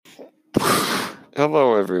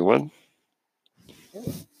Hello, everyone.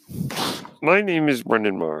 My name is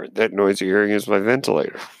Brendan Marr. That noise you're hearing is my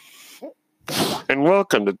ventilator. And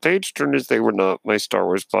welcome to Page Turners They Were Not, my Star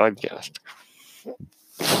Wars podcast.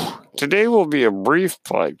 Today will be a brief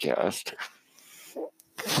podcast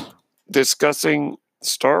discussing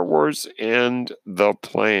Star Wars and the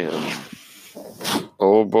plan.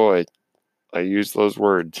 Oh boy, I use those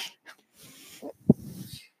words.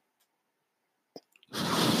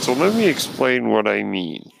 So let me explain what I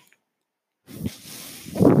mean.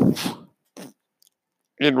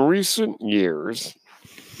 In recent years,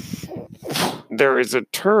 there is a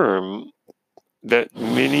term that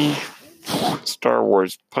many Star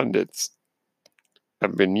Wars pundits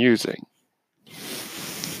have been using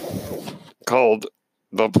called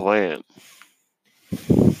the plan.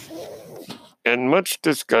 And much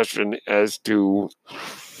discussion as to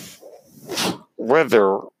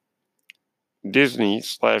whether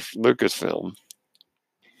Disney/Lucasfilm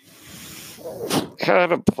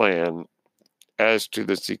had a plan as to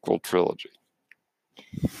the sequel trilogy.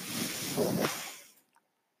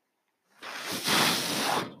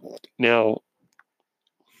 Now,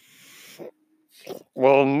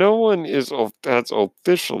 while no one has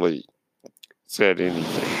officially said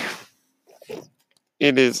anything,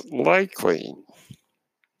 it is likely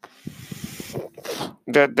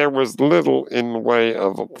that there was little in the way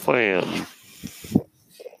of a plan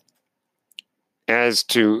as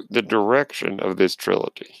to the direction of this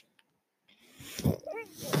trilogy.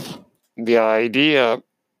 The idea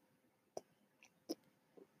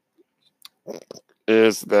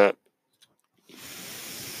is that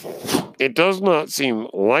it does not seem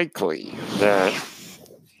likely that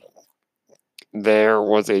there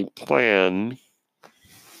was a plan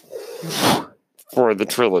for the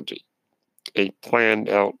trilogy, a planned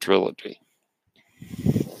out trilogy.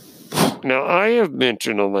 Now, I have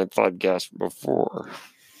mentioned on my podcast before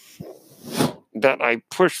that I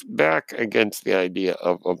push back against the idea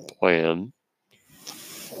of a plan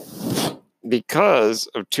because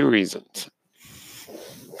of two reasons.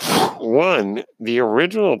 One, the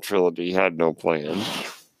original trilogy had no plan,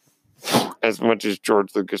 as much as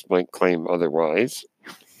George Lucas might claim otherwise.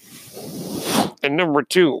 And number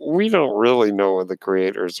two, we don't really know what the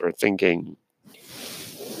creators are thinking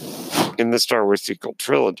in the Star Wars sequel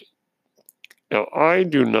trilogy. Now, I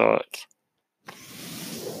do not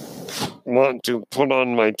want to put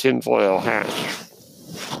on my tinfoil hat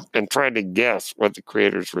and try to guess what the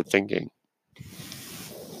creators were thinking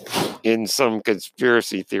in some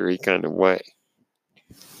conspiracy theory kind of way.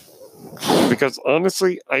 Because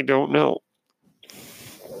honestly, I don't know.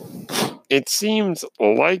 It seems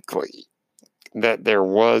likely that there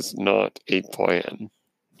was not a plan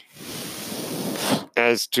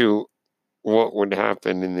as to what would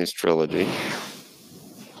happen in this trilogy,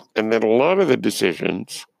 and that a lot of the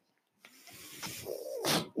decisions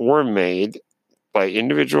were made by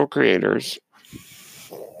individual creators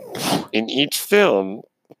in each film,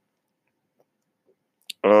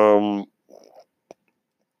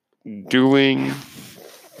 doing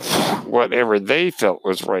whatever they felt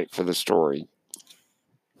was right for the story.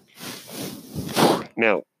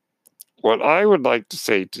 Now, what I would like to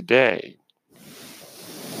say today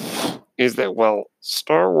is that while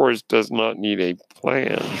Star Wars does not need a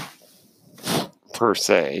plan per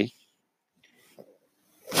se,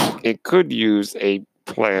 it could use a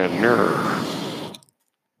planner.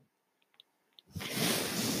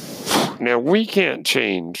 Now, we can't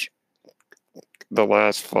change the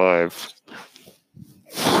last 5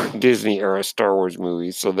 Disney-era Star Wars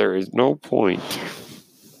movies, so there is no point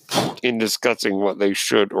in discussing what they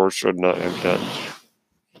should or should not have done.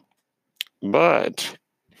 But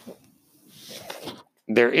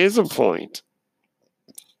there is a point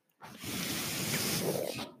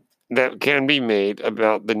that can be made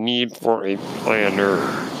about the need for a planner.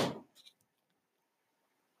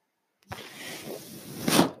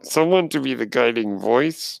 Someone to be the guiding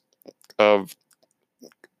voice of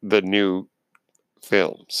the new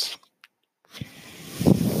films.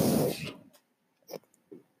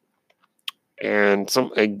 And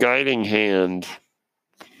a guiding hand,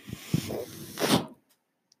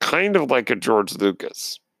 kind of like a George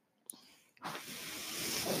Lucas.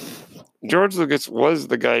 George Lucas was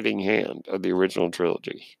the guiding hand of the original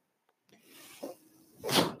trilogy.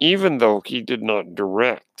 Even though he did not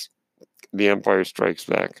direct The Empire Strikes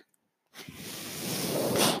Back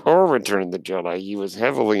or Return of the Jedi, he was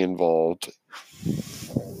heavily involved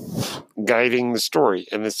guiding the story,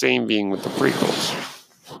 and the same being with the prequels.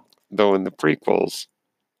 Though in the prequels,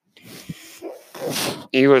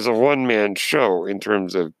 he was a one-man show in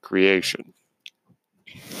terms of creation.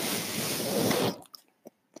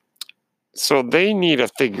 So they need a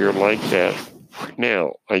figure like that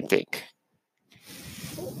now, I think,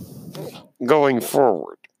 going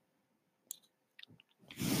forward.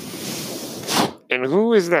 And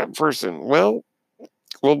who is that person? Well,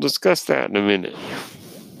 we'll discuss that in a minute.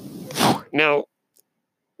 Now,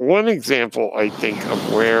 one example, I think,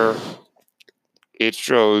 of where it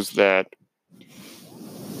shows that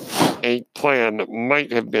a plan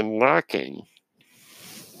might have been lacking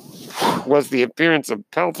was the appearance of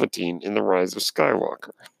Palpatine in The Rise of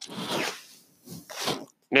Skywalker.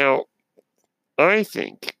 Now, I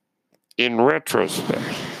think, in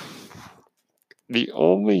retrospect, the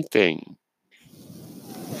only thing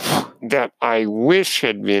that I wish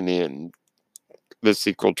had been in the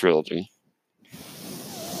sequel trilogy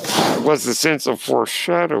was the sense of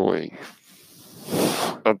foreshadowing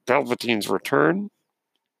of Palpatine's return,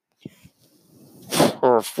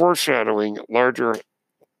 or foreshadowing larger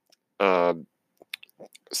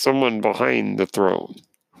someone behind the throne,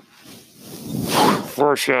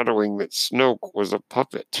 foreshadowing that Snoke was a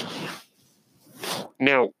puppet.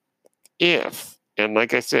 Now, if, and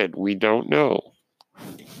like I said, we don't know,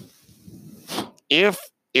 if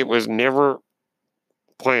it was never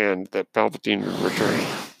planned that Palpatine would return,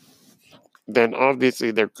 then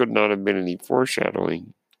obviously there could not have been any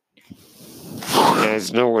foreshadowing,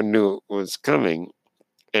 as no one knew it was coming,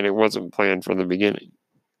 and it wasn't planned from the beginning.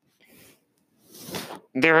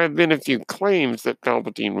 There have been a few claims that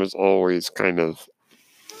Palpatine was always kind of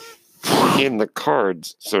in the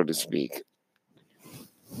cards, so to speak.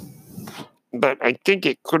 But I think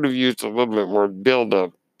it could have used a little bit more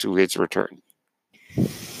build-up to his return.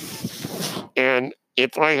 And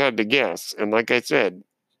if I had to guess, and like I said,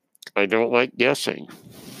 I don't like guessing,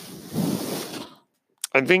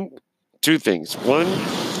 I think two things. One,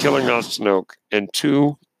 killing off Snoke, and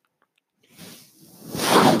two,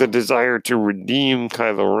 the desire to redeem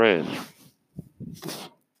Kylo Ren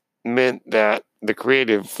meant that the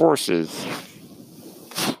creative forces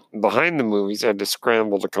behind the movies had to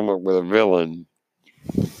scramble to come up with a villain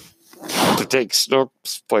to take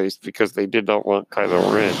Snoke's place because they did not want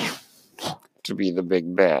Kylo Ren to be the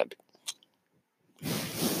big bad,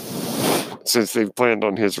 since they've planned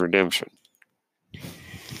on his redemption.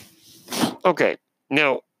 Okay,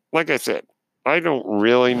 now, like I said, I don't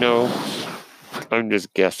really know. I'm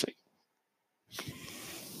just guessing.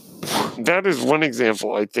 That is one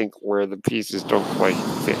example, I think, where the pieces don't quite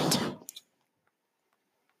fit.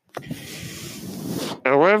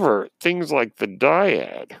 However, things like the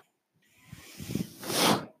dyad,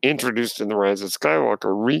 introduced in The Rise of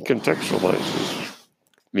Skywalker, recontextualizes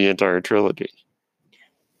the entire trilogy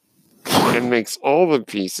and makes all the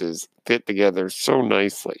pieces fit together so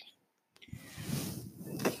nicely.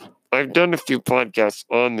 I've done a few podcasts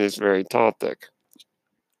on this very topic,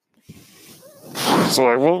 so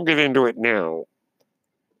I won't get into it now,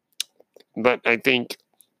 but I think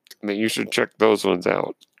that you should check those ones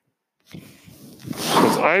out.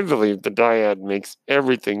 Because I believe the dyad makes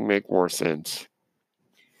everything make more sense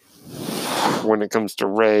when it comes to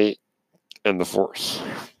Rey and the Force.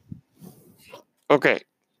 Okay,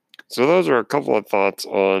 so those are a couple of thoughts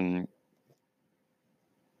on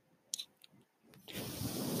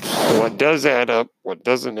what does add up, what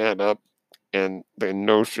doesn't add up, and the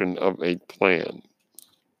notion of a plan.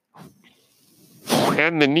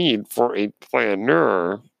 And the need for a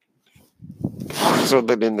planner so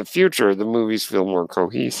that in the future the movies feel more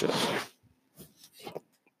cohesive.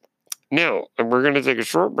 Now, we're going to take a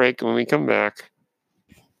short break, and when we come back,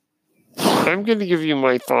 I'm going to give you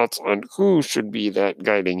my thoughts on who should be that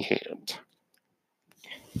guiding hand.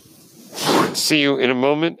 See you in a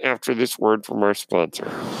moment after this word from our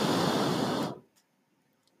sponsor.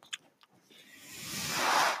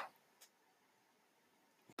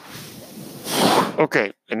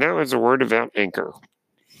 Okay, and that was a word about Anchor.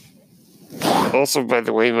 Also, by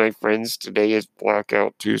the way, my friends, today is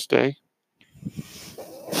Blackout Tuesday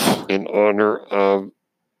in honor of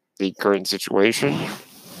the current situation.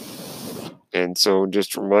 And so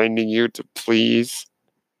just reminding you to please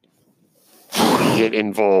get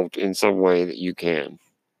involved in some way that you can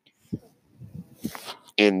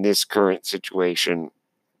in this current situation.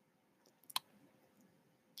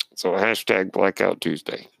 So hashtag Blackout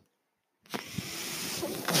Tuesday.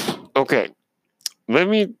 Okay, let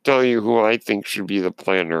me tell you who I think should be the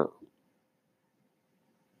planner.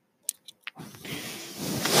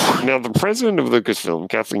 Now, the president of Lucasfilm,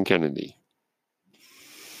 Kathleen Kennedy,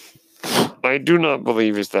 I do not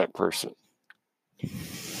believe is that person.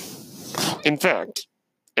 In fact,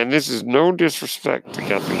 and this is no disrespect to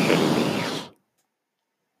Kathleen Kennedy,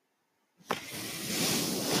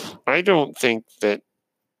 I don't think that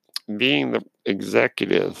being the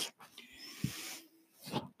executive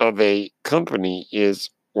of a company is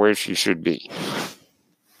where she should be.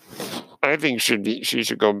 I think she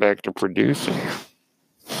should go back to producing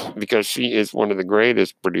because she is one of the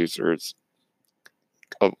greatest producers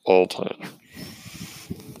of all time.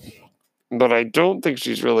 But I don't think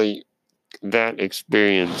she's really that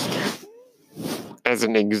experienced as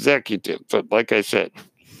an executive. But like I said,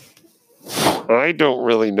 I don't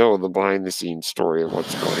really know the behind-the-scenes story of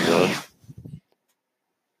what's going on.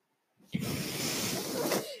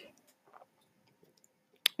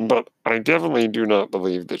 But I definitely do not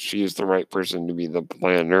believe that she is the right person to be the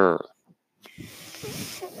planner.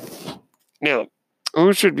 Now,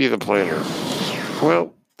 who should be the planner?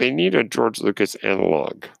 Well, they need a George Lucas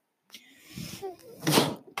analog.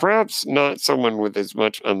 Perhaps not someone with as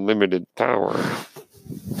much unlimited power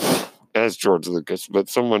as George Lucas, but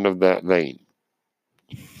someone of that vein.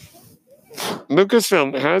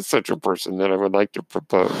 Lucasfilm has such a person that I would like to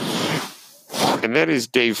propose, and that is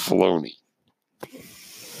Dave Filoni.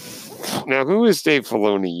 Now, who is Dave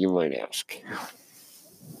Filoni, you might ask,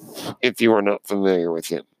 if you are not familiar with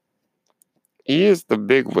him? He is the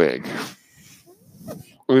bigwig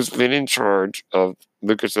who's been in charge of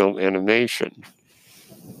Lucasfilm Animation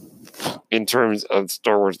in terms of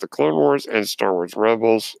Star Wars The Clone Wars and Star Wars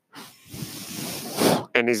Rebels,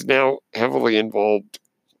 and is now heavily involved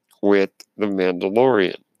with The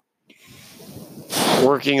Mandalorian,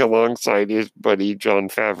 working alongside his buddy Jon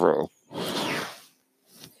Favreau.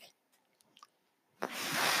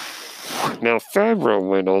 Now, Favreau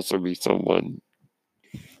might also be someone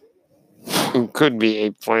who could be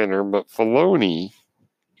a planner, but Filoni,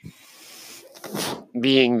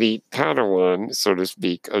 being the Padawan, so to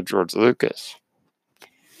speak, of George Lucas,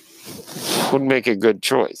 would make a good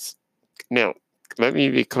choice. Now, let me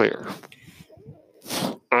be clear.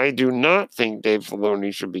 I do not think Dave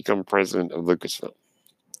Filoni should become president of Lucasfilm.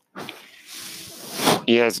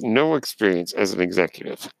 He has no experience as an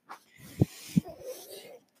executive.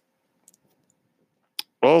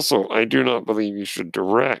 Also, I do not believe he should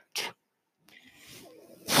direct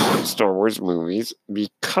Star Wars movies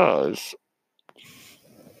because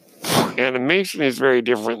animation is very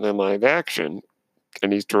different than live action,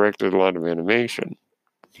 and he's directed a lot of animation.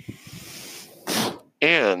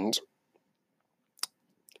 And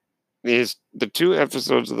the 2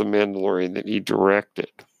 episodes of The Mandalorian that he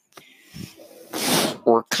directed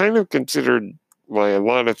were kind of considered by a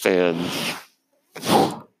lot of fans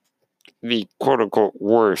the quote-unquote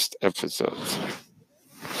worst episodes.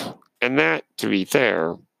 And that, to be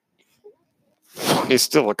fair, is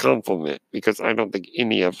still a compliment because I don't think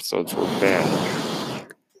any episodes were bad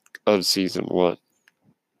of season 1.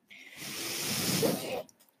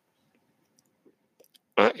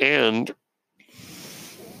 And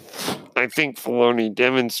I think Filoni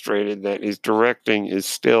demonstrated that his directing is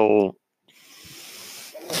still...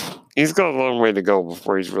 He's got a long way to go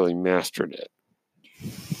before he's really mastered it.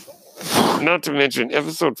 Not to mention,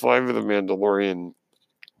 episode 5 of The Mandalorian,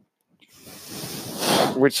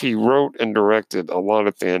 which he wrote and directed, a lot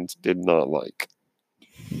of fans did not like.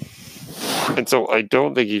 And so I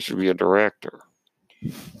don't think he should be a director.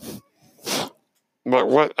 But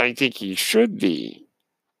what I think he should be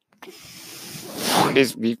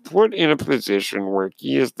is be put in a position where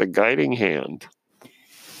he is the guiding hand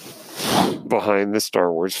behind the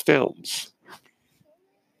Star Wars films,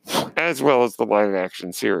 as well as the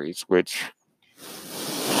live-action series, which,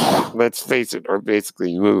 let's face it, are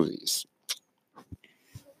basically movies.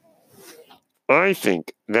 I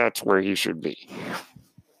think that's where he should be.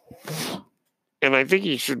 And I think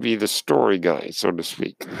he should be the story guy, so to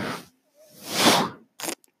speak.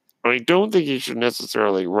 I don't think he should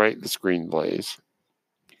necessarily write the screenplays,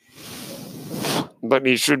 but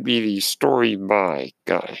he should be the story by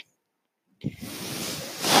guy.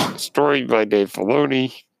 Story by Dave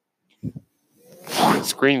Filoni,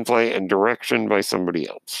 screenplay and direction by somebody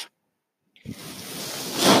else.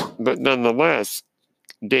 But nonetheless,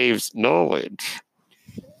 Dave's knowledge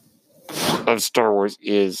of Star Wars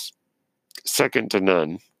is second to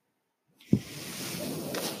none.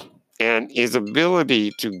 And his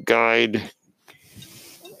ability to guide...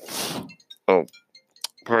 Oh,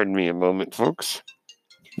 pardon me a moment, folks.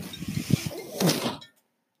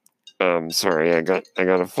 Sorry, I got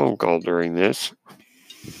a phone call during this.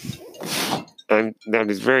 That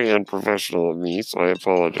is very unprofessional of me, so I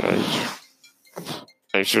apologize.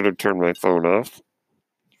 I should have turned my phone off.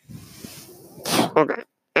 Okay,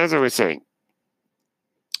 as I was saying,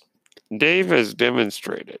 Dave has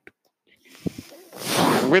demonstrated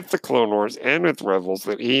with the Clone Wars and with Rebels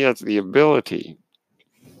that he has the ability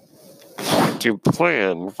to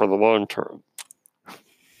plan for the long term.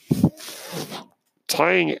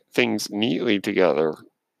 Tying things neatly together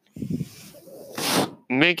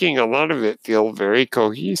making a lot of it feel very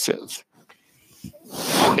cohesive.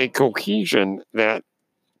 A cohesion that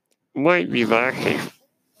might be lacking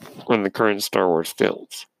on the current Star Wars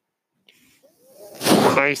films.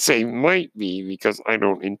 I say might be because I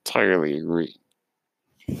don't entirely agree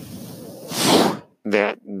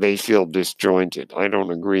that they feel disjointed. I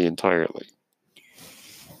don't agree entirely.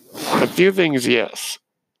 A few things, yes.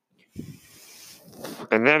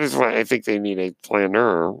 And that is why I think they need a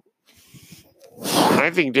planner.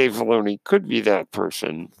 I think Dave Filoni could be that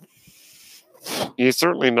person. He's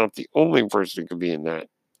certainly not the only person who could be in that.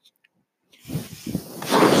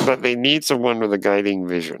 But they need someone with a guiding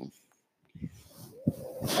vision.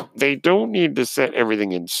 They don't need to set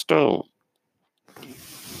everything in stone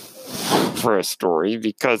for a story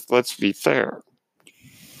because, let's be fair,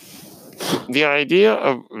 the idea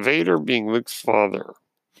of Vader being Luke's father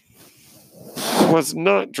was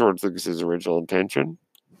not George Lucas's original intention.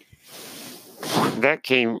 That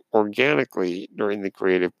came organically during the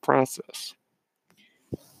creative process.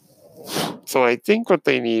 So I think what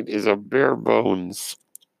they need is a bare bones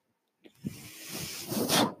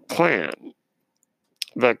plan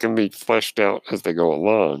that can be fleshed out as they go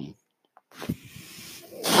along.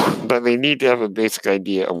 But they need to have a basic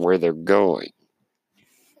idea of where they're going.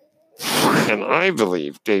 And I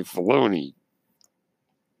believe Dave Filoni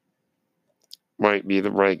might be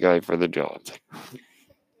the right guy for the job.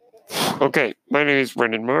 Okay, my name is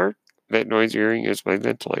Brendan Mark. That noise you're hearing is my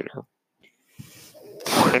ventilator.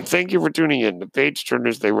 And thank you for tuning in to Page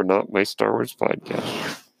Turners They Were Not My Star Wars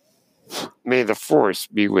podcast. May the Force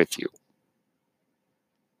be with you.